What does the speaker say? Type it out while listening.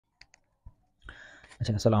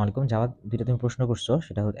আচ্ছা, আসসালামু আলাইকুম। যাওয়া ২ টা তুমি প্রশ্ন করছো।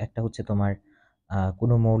 সেটা একটা হচ্ছে তোমার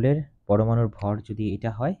কোনো মৌলের পরমাণুর ভর যদি এটা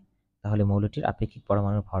হয়, তাহলে মৌলটির আপেক্ষিক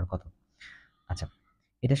পরমাণুর ভর কত? আচ্ছা,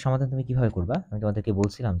 এটার সমাধান তুমি কিভাবে করবা? আমি তোমাদেরকে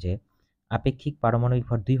বলছিলাম যে আপেক্ষিক পারমাণবিক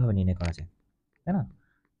ভর ২ ভাবে নির্ণয় করা যায়। তাই না?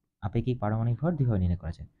 আপেক্ষিক পারমাণবিক ভর ২ ভাবে নির্ণয়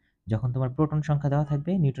করা যায়। যখন তোমার প্রোটন সংখ্যা দেওয়া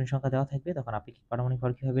থাকবে, নিউট্রন সংখ্যা দেওয়া থাকবে, তখন আপেক্ষিক পারমাণবিক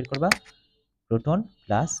ভর কিভাবে বের করবা? Proton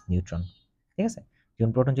plus neutron. ঠিক আছে?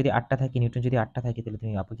 যেমন প্রোটন যদি ৮ টা থাকে, নিউট্রন যদি ৮ টা থাকে, তাহলে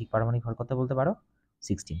তুমি আপেক্ষিক পারমাণবিক ভর কত বলতে পারো?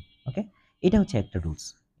 16। ওকে? এটা হচ্ছে একটা রুলস।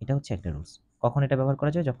 এটা হচ্ছে একটা রুলস। কখন এটা ব্যবহার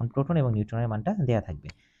করা যায়? যখন প্রোটন এবং নিউট্রনের মানটা দেয়া থাকবে।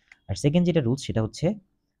 আর সেকেন্ড যেটা রুলস সেটা হচ্ছে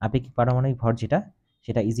আপেক্ষিক পারমাণবিক ভর যেটা,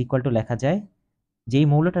 সেটা ইজ ইকুয়াল টু লেখা যায় যেই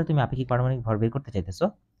মৌলটার তুমি আপেক্ষিক পারমাণবিক ভর বের করতে চাইতেছো,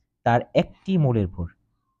 তার একটি মৌলের ভর।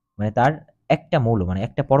 মানে তার একটা মৌল মানে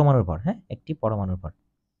একটা পরমাণুর ভর, হ্যাঁ? একটি পরমাণুর ভর।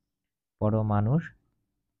 পরমাণুর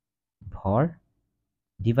ভর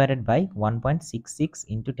ডিভাইডেড বাই 1.66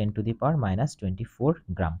 ইন্টু 10⁻⁻24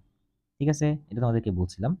 গ্রাম। ঠিক আছে? এটা তোমাদেরকে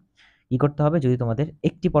বলছিলাম। কি করতে হবে? যদি তোমাদের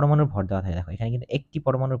একটি পরমাণুর ভর দেওয়া থাকে, দেখো এখানে কিন্তু একটি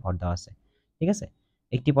পরমাণুর ভর দেওয়া আছে। ঠিক আছে?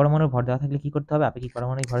 একটি পরমাণুর ভর দেওয়া থাকলে কি করতে হবে? আপেক্ষিক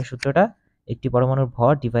পারমাণবিক ভরের সূত্রটা একটি পরমাণুর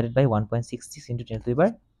ভর ডিভাইডেড বাই 1.66 ইন্টু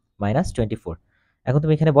 10⁻⁻24। এখন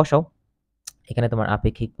তুমি এখানে বসাও। এখানে তোমার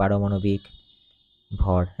আপেক্ষিক পারমাণবিক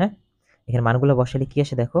ভর, হ্যাঁ? এখানে মানগুলো বসালে কি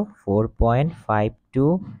আসে দেখো? 4.52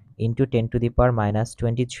 into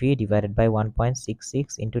 10⁻⁻23 divided by 1.66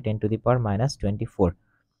 into 10⁻⁻24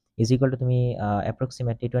 is equal to তুমি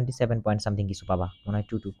অ্যাপ্রক্সিমেটলি 27 পয়েন্ট সামথিং কিছু পাবা। মনে হয়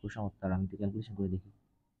 22। খুব চমৎকার, আমি একটু ক্যালকুলেশন করে দেখি।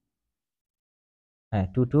 হ্যাঁ,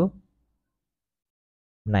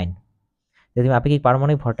 229। যদি তুমি আপেক্ষিক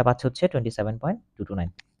পারমাণবিক ভরটা পাচ্ছ হচ্ছে 27.229।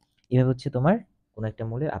 এভাবে হচ্ছে তোমার কোনো একটা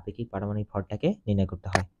মৌলের আপেক্ষিক পারমাণবিক ভরটাকে নির্ণয় করতে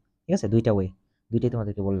হয়। ঠিক আছে? ২ টা ওয়ে। ২ টাই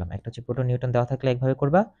তোমাদেরকে বললাম। একটা হচ্ছে প্রোটন নিউট্রন দেওয়া থাকলে একভাবে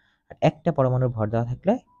করবা, আর একটা পরমাণুর ভর দেওয়া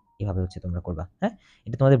থাকলে এভাবে হচ্ছে তোমরা করবা। হ্যাঁ?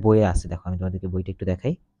 এটা তোমাদের বইয়ে আছে। দেখো আমি তোমাদেরকে বইটা একটু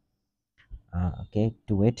দেখাই। ওকে,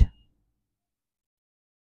 একটু ওয়েট।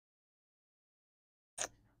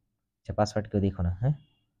 আচ্ছা, পাসওয়ার্ড কেউ দেখো না, হ্যাঁ?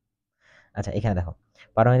 আচ্ছা, এখানে দেখো।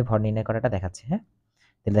 পারমাণবিক ভর নির্ণয় করাটা দেখাচ্ছে, হ্যাঁ?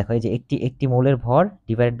 তাহলে দেখো এই যে একটি মৌলের ভর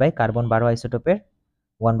ডিভাইডেড বাই কার্বন 12 আইসোটোপের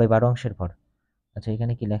 1/12 অংশের ভর। আচ্ছা,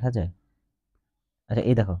 এখানে কি লেখা যায়? আচ্ছা,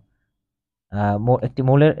 এই দেখো। একটি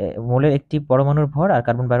মৌলের একটি পরমাণুর ভর আর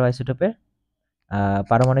কার্বন 12 আইসোটোপের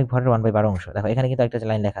পারমাণবিক ভরের 1/12 অংশ। দেখো এখানে কিন্তু একটা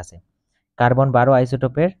লাইন লেখা আছে। কার্বন 12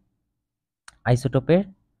 আইসোটোপের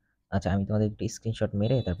আচ্ছা, আমি তোমাদের একটু স্ক্রিনশট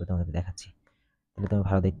মেরে তারপর তোমাদের দেখাচ্ছি। তাহলে তুমি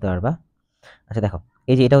ভালো দেখতে পারবা। আচ্ছা দেখো,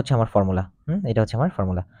 এই যে এটা হচ্ছে আমার ফর্মুলা। এটা হচ্ছে আমার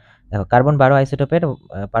ফর্মুলা। দেখো কার্বন 12 আইসোটোপের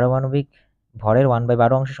পারমাণবিক ভরের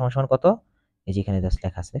 1/12 অংশ সমান সমান কত? এই যে এখানে জাস্ট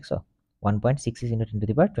লেখা আছে, দেখছো? 1.66 ইন্টু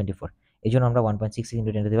 10⁻24। এই জন্য আমরা 1.66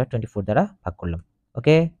 ইন্টু 10⁻24 দ্বারা ভাগ করলাম।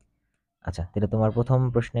 ওকে? আচ্ছা, তাহলে তোমার প্রথম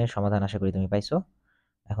প্রশ্নের সমাধান আশা করি তুমি পাইছো।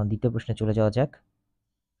 এখন দ্বিতীয় প্রশ্নে চলে যাওয়া যাক।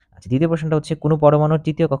 আচ্ছা, দ্বিতীয় প্রশ্নটা হচ্ছে কোনো পরমাণুর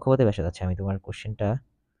তৃতীয় কক্ষপথে ব্যাসার্ধ। আচ্ছা, আমি তোমার কোশ্চেনটা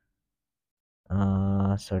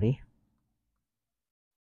সরি,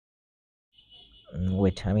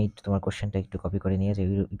 ওয়েট, আমি একটু তোমার কোশ্চেনটা একটু কপি করে নিয়ে যাই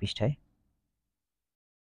ওই পৃষ্ঠায়।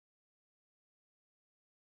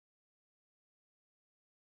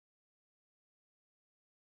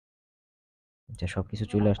 আচ্ছা, সবকিছু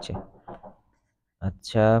চলে আসছে।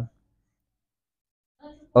 আচ্ছা,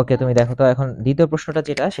 ওকে, তুমি দেখো তো এখন দ্বিতীয় প্রশ্নটা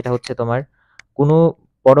যেটা সেটা হচ্ছে তোমার কোনো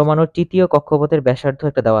পরমাণুর তৃতীয় কক্ষপথের ব্যাসার্ধ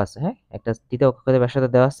একটা দেওয়া আছে, হ্যাঁ? একটা তৃতীয় কক্ষপথের ব্যাসার্ধ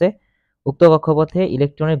দেওয়া আছে। উক্ত কক্ষপথে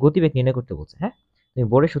ইলেকট্রনের গতিবেগ নির্ণয় করতে বলছে, হ্যাঁ? তুমি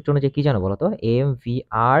বোর্ডের সূত্র অনুযায়ী কি জানো বলো তো?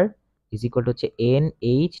 mvr ইজ ইকুয়াল টু হচ্ছে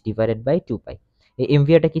nh ডিভাইডেড বাই 2 পাই। এই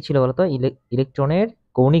mvr টা কি ছিল বলো তো? ইলেকট্রনের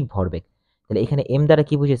কৌণিক ভরবেগ। তাহলে এখানে m দ্বারা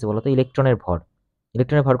কি বুঝিয়েছে বলো তো? ইলেকট্রনের ভর।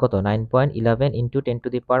 ইলেকট্রনের ভর কত? 9.11 ইন্টু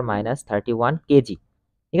 10⁻⁻31 কেজি।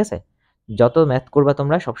 ঠিক আছে? যত ম্যাথ করবা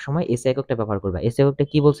তোমরা সবসময় এসআই এককটা ব্যবহার করবা। এসআই এককটা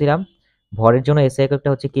কি বলছিলাম? ভরের জন্য এসআই এককটা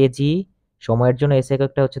হচ্ছে কেজি, সময়ের জন্য এসআই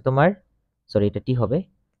এককটা হচ্ছে তোমার, সরি এটা টি হবে।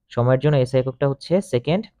 সময়ের জন্য এসআই এককটা হচ্ছে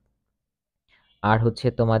সেকেন্ড, আর হচ্ছে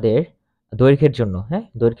তোমাদের দৈর্ঘ্যের জন্য, হ্যাঁ?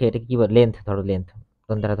 দৈর্ঘ্য এটা কি বলে? লেন্থ, ধরো লেন্থ।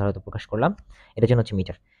 কোন দ্বারা ধরো তো প্রকাশ করলাম। এটার জন্য হচ্ছে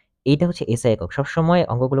মিটার। এইটা হচ্ছে এসআই একক। সবসময়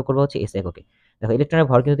অঙ্কগুলো করবা হচ্ছে এসআই এককে। দেখো ইলেকট্রনের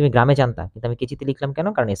ভর কিন্তু তুমি গ্রামে জানতা, কিন্তু আমি কেজিতে লিখলাম কেন?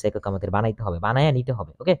 কারণ এসআই একক আমাদের বানাইতে হবে, বানায়া নিতে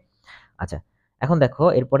হবে। ওকে? আচ্ছা, এখন দেখো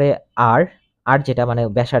এরপরে আর, আর যেটা মানে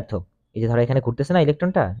ব্যাসার্ধ। এই যে ধরো এখানে ঘুরতেছে না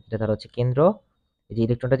ইলেকট্রনটা, এটা ধরো হচ্ছে কেন্দ্র। এই যে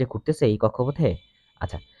ইলেকট্রনটা যে ঘুরতেছে এই কক্ষপথে।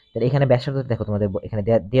 আচ্ছা, তাহলে এখানে ব্যাসার্ধ দেখো তোমাদের এখানে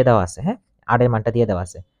দিয়ে দেওয়া আছে, হ্যাঁ? আর এর মানটা দিয়ে দেওয়া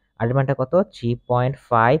আছে। আর এর মানটা কত?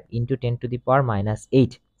 3.5 ইন্টু 10⁻⁸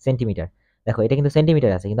 সেন্টিমিটার। দেখো এটা কিন্তু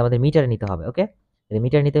সেন্টিমিটার আছে, কিন্তু আমাদের মিটারে নিতে হবে। ওকে?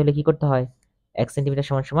 মিটার নিতে হলে কি করতে হয়? 1 সেন্টিমিটার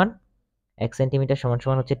সমান সমান 1 সেন্টিমিটার সমান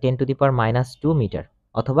সমান হচ্ছে 10⁻² মিটার,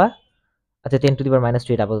 অথবা আচ্ছা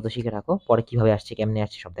 10⁻² এটা আপাতত শিখে রাখো, পরে কিভাবে আসছে কেমনে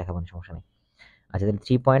আসছে সব দেখাবো, সমস্যা নেই। আচ্ছা, তাহলে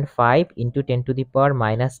 3.5 ইন্টু 10⁻⁸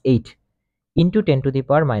 ইন্টু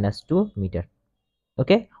 10⁻² মিটার।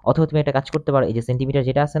 ওকে? অথবা তুমি একটা কাজ করতে পারো, এই যে সেন্টিমিটার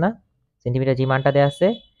যেটা আছে না, সেন্টিমিটার যে মানটা দেওয়া আছে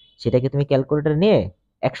সেটাকে তুমি ক্যালকুলেটর নিয়ে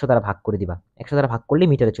 100 দ্বারা ভাগ করে দিবা। 100 দ্বারা ভাগ করলে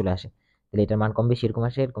মিটারে চলে আসে। তাহলে এটার মান কম বেশি এরকম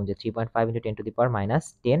আসে, এরকম যে 3.5 into 10 to the power minus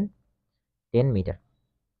 10 metre.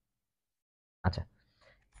 আচ্ছা,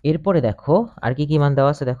 এরপরে দেখো আর কি কি মান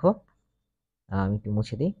দেওয়া আছে দেখো। আমি একটু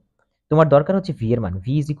মুছে দিই। তোমার দরকার হচ্ছে ভি এর মান।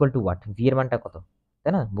 V is equal to what? V এর মানটা কত?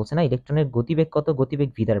 তাই না? বলছে না ইলেকট্রনের গতিবেগ কত? গতিবেগ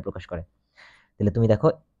ভি দ্বারা প্রকাশ করে। তাহলে তুমি দেখো,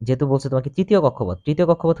 যেহেতু বলছে তোমাকে তৃতীয়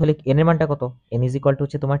কক্ষপথ হলে এন এর মানটা কত? এন ইজ ইকুয়াল টু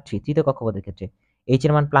হচ্ছে তোমার 3 তৃতীয় কক্ষপথের ক্ষেত্রে। এইচ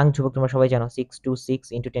এর মান প্লাঙ্ক ধ্রুবক তোমরা সবাই জানো, 626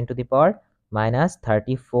 into 10 to the power minus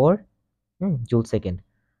 34 joule second.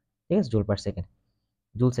 ঠিক আছে? Joule per second,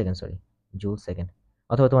 joule second, sorry, joule second.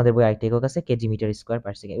 অথবা তোমাদের বই আরেকটা একক আছে, KG metre square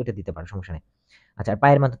per second, ওটা দিতে পারো, সমস্যা নেই। আচ্ছা, আর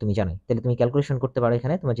পায়ের মান তো তুমি জানোই। তাহলে তুমি ক্যালকুলেশন করতে পারো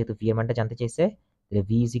এখানে, তোমার যেহেতু ভি এর মানটা জানতে চাইছে, তাহলে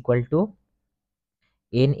V is equal to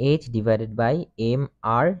N H divided by M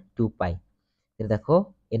R 2 পাই। তাহলে দেখো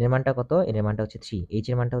এন এর মানটা কত? এন এর মানটা হচ্ছে 3, এইচ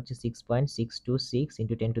এর মানটা হচ্ছে 6.626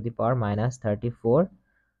 into 10 to the power minus 34,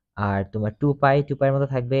 আর তোমার 2 পাই এর মতো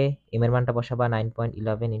থাকবে। এম এর মানটা বসাবা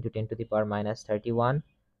 9.11 into 10 to the power minus 31,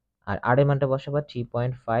 আর আর এর মানটা বসাবা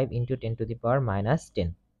 3.5 into 10 to the power minus 10।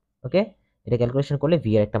 ওকে, এটা ক্যালকুলেশন করলে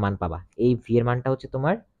ভি এর একটা মান পাবা। এই ভি এর মানটা হচ্ছে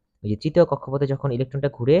তোমার ওই যে তৃতীয় কক্ষপথে যখন ইলেকট্রনটা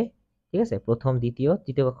ঘুরে, ঠিক আছে, প্রথম দ্বিতীয়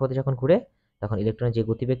তৃতীয় কক্ষপথে যখন ঘুরে তখন ইলেকট্রনের যে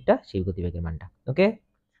গতিবেগটা সেই গতিবেগের মানটা। ওকে,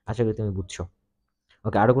 আশা করি তুমি বুঝছো।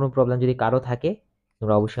 ওকে, আরো কোনো প্রবলেম যদি কারো থাকে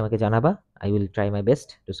তোমরা অবশ্যই আমাকে জানাবা। I will try my best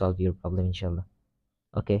to solve your problem ইনশাল্লাহ।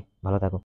 ওকে, ভালো থাকো।